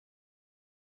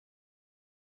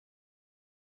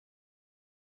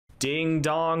Ding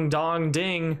dong dong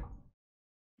ding.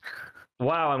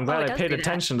 Wow, I'm glad I paid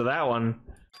attention to that one.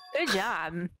 Good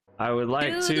job. I would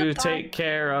like to take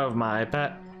care of my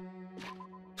pet.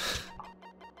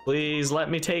 Please let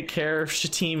me take care of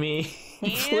Shatimi.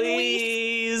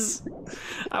 Please.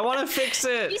 I want to fix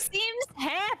it. He seems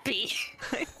happy.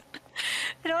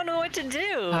 I don't know what to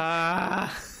do.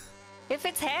 If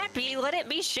it's happy, let it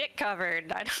be shit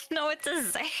covered. I don't know what to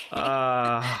say.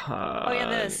 Oh yeah,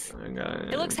 this.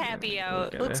 It looks happy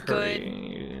out. It looks good.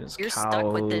 You're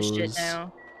stuck with this shit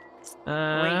now.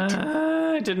 Wait.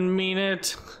 I didn't mean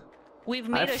it. We've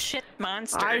made a shit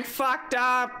monster. I fucked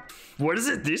up. What is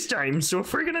it this time? So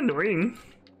friggin' annoying.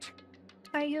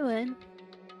 How you in?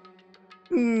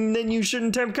 Then you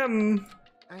shouldn't have come.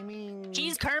 I mean...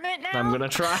 Jeez, Kermit now? I'm gonna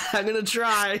try. I'm gonna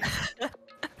try.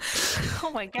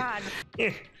 Oh my god.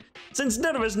 Since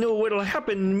none of us know what'll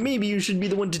happen, maybe you should be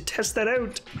the one to test that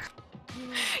out.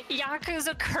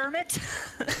 Yakuza Kermit?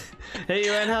 Hey,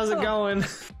 Yuan, how's it going?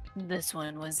 This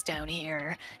one was down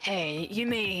here. Hey, you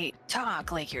may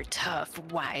talk like you're tough,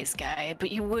 wise guy,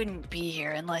 but you wouldn't be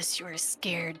here unless you were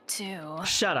scared too.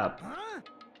 Shut up. Huh?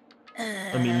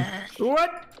 I mean,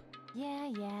 what?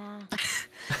 Yeah.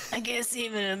 I guess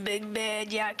even a big bad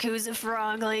Yakuza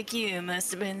frog like you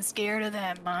must have been scared of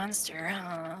that monster,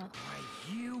 huh?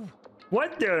 You...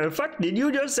 What the fuck did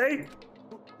you just say?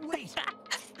 Wait.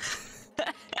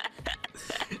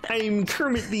 I'm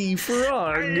Kermit the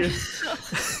Frog.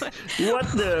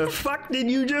 What the fuck did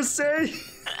you just say?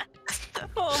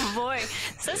 Oh boy,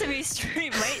 Sesame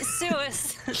Street might sue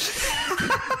us.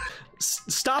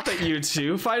 Stop it, you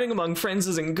two. Fighting among friends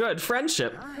isn't good.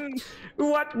 Friendship.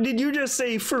 What did you just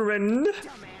say, friend?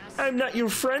 I'm not your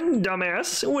friend,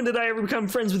 dumbass. When did I ever become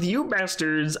friends with you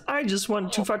bastards? I just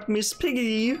want to fuck Miss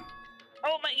Piggy.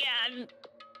 Oh my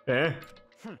god.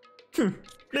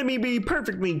 Let me be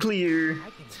perfectly clear. I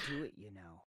can do it, you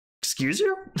know. Excuse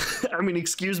you? I mean,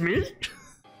 excuse me?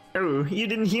 Oh, you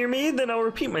didn't hear me? Then I'll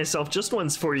repeat myself just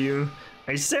once for you.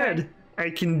 I said, I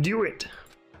can do it.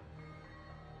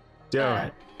 Do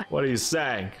it. What are you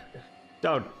saying?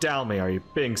 Don't tell me, are you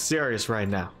being serious right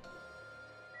now?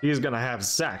 He's gonna have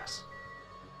sex.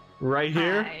 Right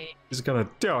here? He's gonna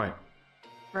do it.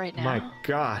 Right now. My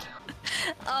god.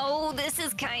 Oh, this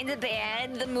is kind of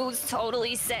bad. The mood's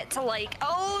totally set to like,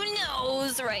 oh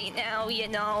no's right now, you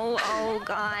know. Oh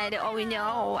god, oh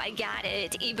no, I got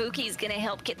it. Ibuki's gonna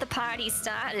help get the party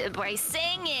started by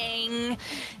singing.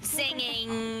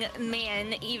 Singing.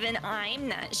 Man, even I'm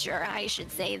not sure I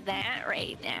should say that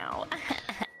right now.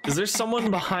 Is there someone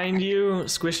behind you?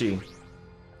 Squishy.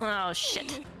 Oh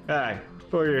shit. Hey,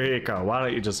 Hiko, why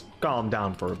don't you just calm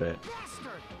down for a bit?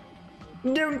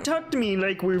 Don't talk to me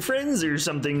like we're friends or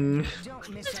something.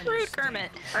 That's rude, Kermit.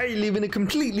 I live in a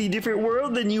completely different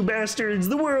world than you bastards,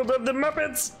 the world of the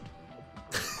Muppets.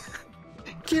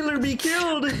 Kill or be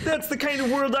killed, that's the kind of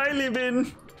world I live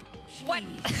in. What?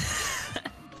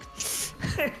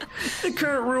 The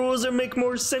current rules make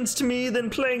more sense to me than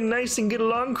playing nice and get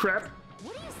along crap.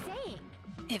 What are you saying?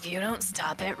 If you don't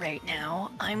stop it right now,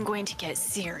 I'm going to get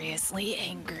seriously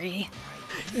angry.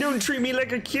 Don't treat me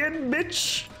like a kid,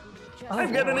 bitch.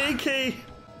 I've got an AK.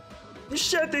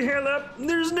 Shut the hell up.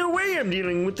 There's no way I'm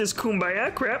dealing with this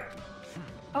kumbaya crap.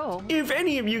 Oh. If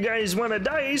any of you guys want to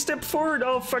die, step forward.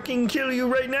 I'll fucking kill you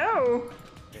right now.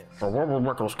 What will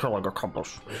make us killing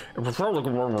accomplish? Or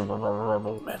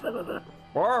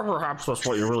perhaps that's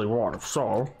what you really want. If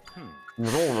so,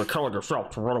 you're only killing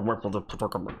yourself to run away from the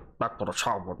predicament. Back to the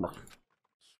child with me.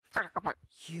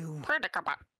 You...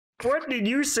 What did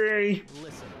you say?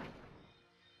 Listen.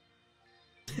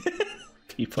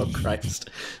 People Christ.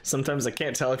 Sometimes I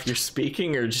can't tell if you're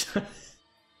speaking or just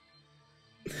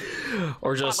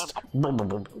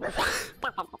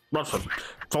Listen,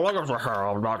 so long as we're here,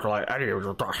 I'm not like any of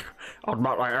you die. I'm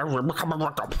not like every become a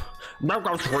victim. Now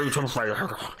goes for you to say I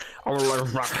will let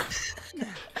him back.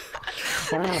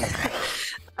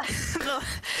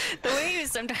 The way you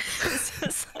sometimes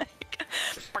is like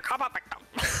become a victim.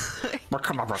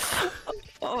 Become a victim.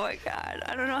 Oh my god,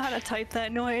 I don't know how to type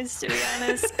that noise, to be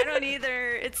honest. I don't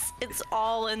either. It's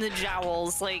all in the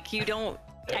jowls. Like, you don't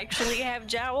actually have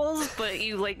jowls, but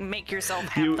you like make yourself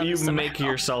have them You somehow. make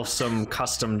yourself some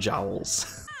custom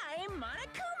jowls. I'm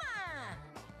Monokuma.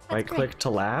 Right click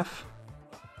to laugh.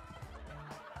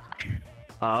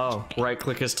 Oh, right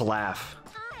click is to laugh.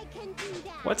 I can do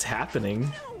that. What's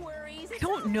happening? No worries. I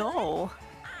don't know.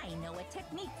 I know a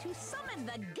technique to summon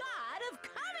the god of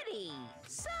comedy.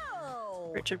 So,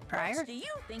 Richard Pryor? which do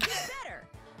you think is better?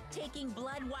 Taking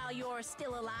blood while you're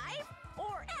still alive,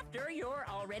 or after you're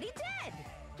already dead?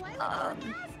 Why would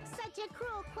you ask such such a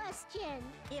cruel question.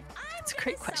 If That's a I'm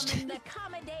great gonna question. summon the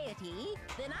commodeity,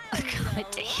 then I'll need a lot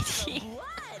Accommodeity. of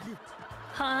blood.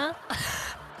 Huh?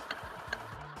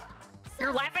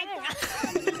 You're laughing?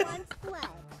 Somebody wants blood.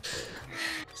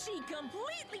 She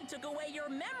completely took away your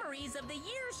memories of the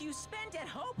years you spent at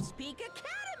Hope's Peak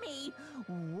Academy.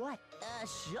 What a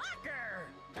shocker!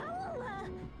 Oh,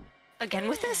 Again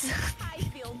with this? I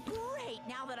feel great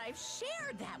now that I've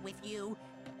shared that with you.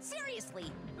 Seriously,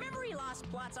 memory loss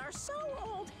plots are so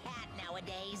old hat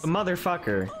nowadays.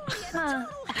 Motherfucker. Huh.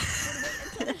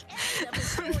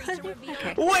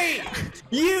 Wait!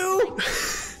 You!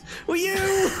 Will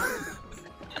you?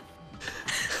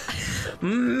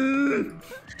 Please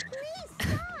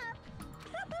stop.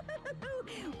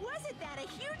 Wasn't that a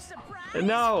huge surprise?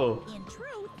 No. In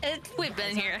truth, We've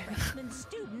been here. freshman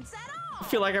students at I all.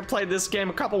 feel like I played this game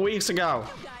a couple weeks ago.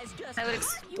 You guys just That would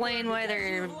thought you explain were why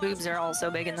their because you boobs are all so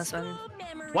big in this one. lost your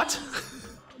memories. What?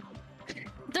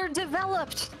 They're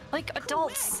developed like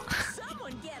adults.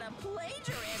 Someone get a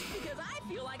plagiarist because I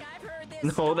feel like I've heard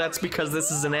this. No, that's story because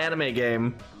this is an anime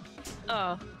game.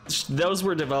 Oh. Those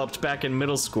were developed back in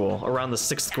middle school, around the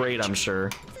 6th grade, I'm sure.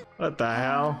 What the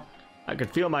hell? I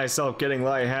could feel myself getting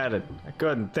lightheaded. I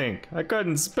couldn't think. I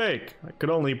couldn't speak. I could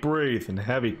only breathe in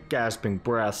heavy, gasping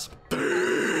breaths.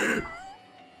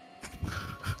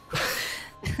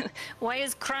 Why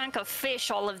is Crank a fish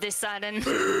all of this sudden?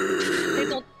 I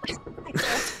don't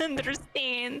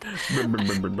understand.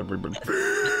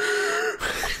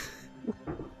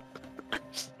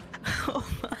 Oh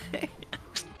my.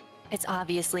 It's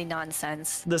obviously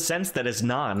nonsense. The sense that it's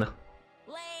non.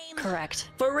 Lame. Correct.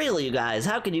 For real, you guys,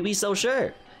 how can you be so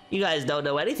sure? You guys don't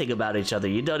know anything about each other.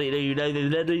 You don't even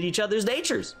know each other's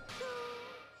natures.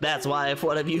 That's why if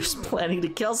one of you is planning to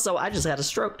kill someone, I just had a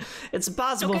stroke. It's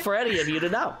impossible for any of you to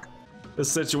know. This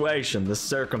situation, this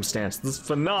circumstance, this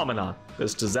phenomenon,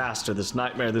 this disaster, this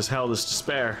nightmare, this hell, this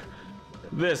despair,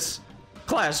 this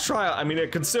class trial, I mean,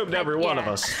 it consumed every one of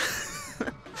yeah. us.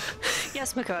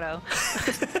 Yes, Makoto.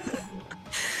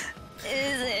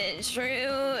 Is it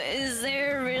true? Is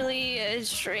there really a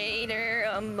traitor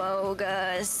among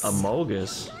us?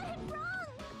 Amogus.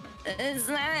 It's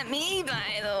not me,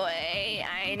 by the way.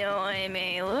 I know I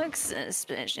may look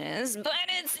suspicious, but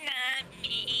it's not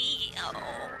me. Oh.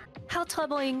 How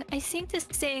troubling. I think this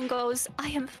saying goes, I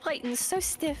am frightened so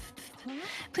stiff.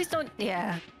 Please don't.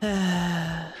 Yeah.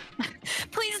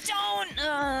 Please don't.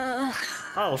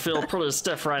 I feel pretty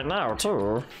stiff right now,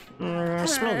 too.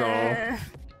 Smiggle.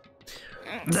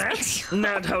 That's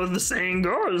not how the saying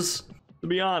goes. To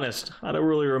be honest, I don't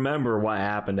really remember what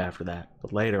happened after that,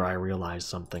 but later I realized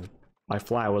something. My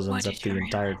fly was What unzipped did the you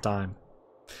entire time.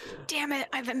 Damn it,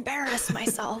 I've embarrassed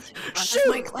myself.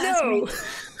 Shoot, no!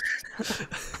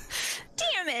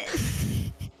 Damn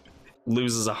it.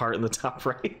 Loses a heart in the top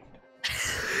right.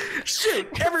 Shoot,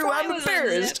 everyone, I'm was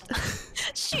embarrassed.